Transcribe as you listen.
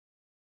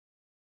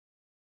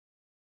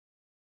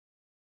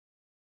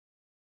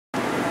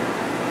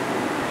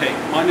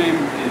My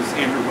name is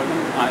Andrew Whigham.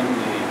 I'm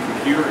a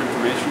computer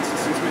information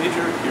systems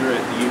major here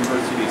at the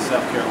University of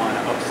South Carolina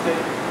Upstate.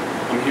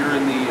 I'm here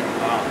in the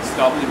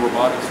Staubli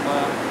Robotics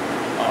Lab.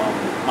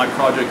 My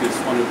project is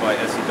funded by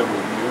SEW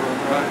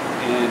Eurodrive,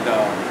 and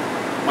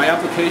my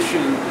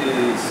application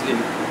is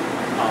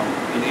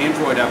an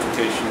Android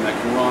application that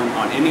can run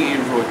on any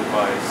Android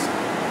device,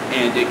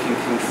 and it can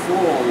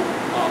control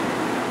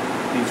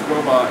these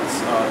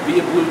robots via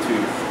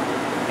Bluetooth.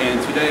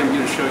 And today I'm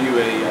going to show you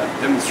a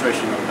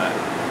demonstration of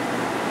that.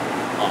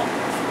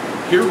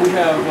 Here we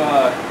have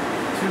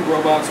two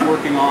robots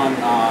working on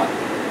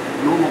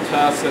normal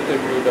tasks that they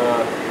would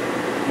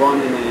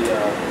run in an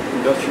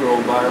industrial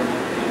environment.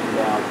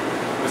 And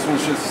this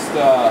one's just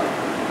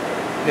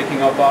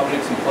picking up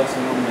objects and placing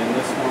them, and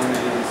this one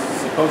is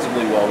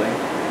supposedly welding.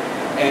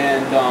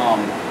 And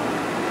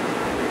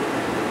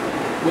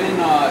when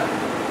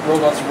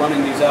robots are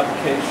running these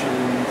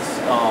applications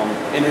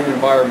in an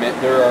environment,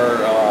 there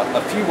are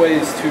a few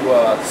ways to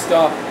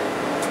stop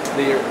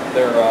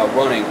their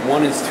running.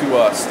 One is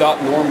to stop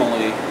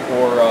normally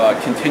or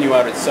continue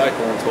out its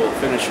cycle until it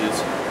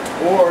finishes,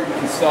 or you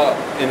can stop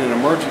in an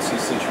emergency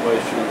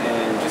situation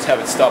and just have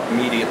it stop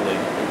immediately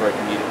and break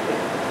immediately.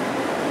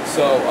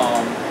 So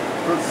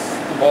first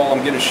of all,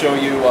 I'm going to show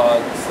you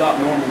stop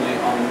normally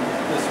on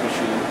this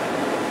machine,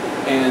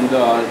 and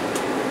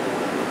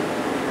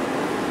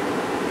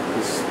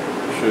just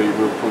show you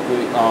real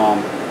quickly.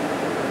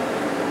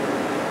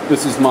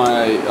 This is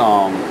my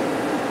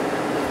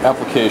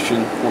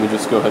application. Let me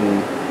just go ahead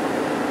and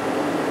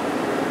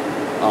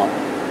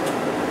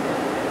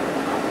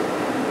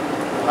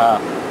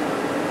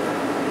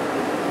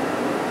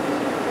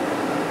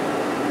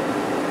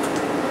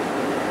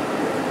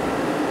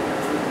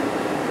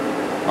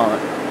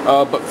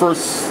alright. But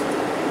first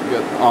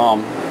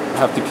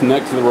have to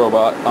connect to the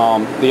robot.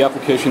 The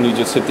application, you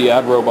just hit the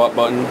add robot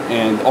button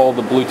and all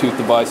the Bluetooth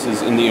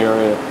devices in the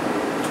area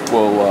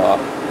will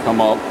come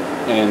up.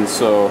 And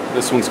so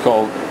this one's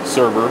called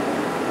server.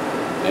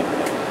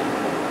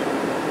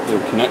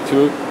 You'll connect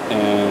to it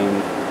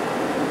and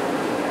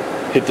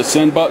hit the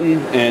send button,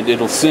 and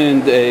it'll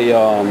send a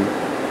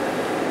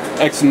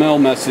XML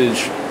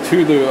message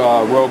to the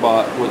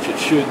robot, which it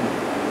should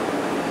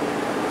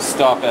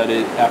stop at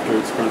it after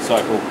its current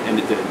cycle, and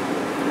it did.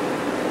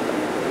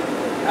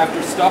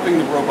 After stopping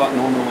the robot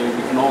normally,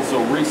 we can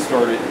also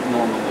restart it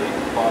normally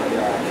by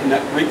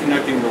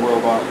reconnecting the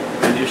robot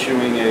and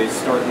issuing a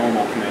start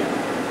normal command.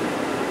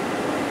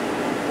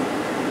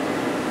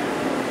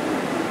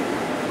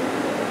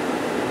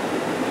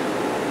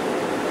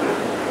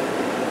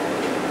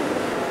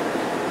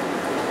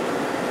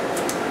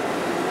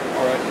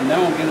 Now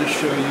I'm going to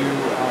show you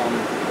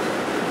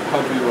how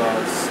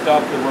to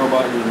stop the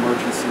robot in an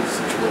emergency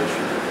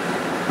situation.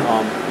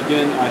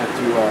 Again, I have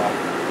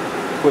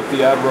to click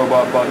the add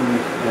robot button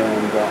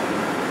and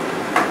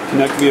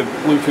connect via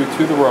Bluetooth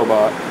to the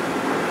robot,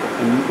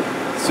 and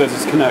it says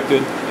it's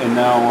connected. And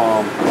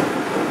now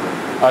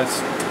I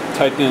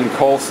typed in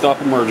call stop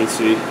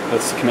emergency.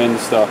 That's the command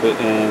to stop it,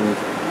 and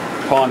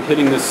upon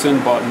hitting this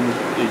send button,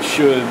 it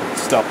should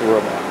stop the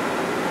robot.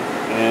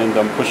 And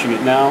I'm pushing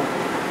it now,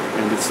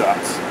 and it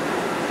stops.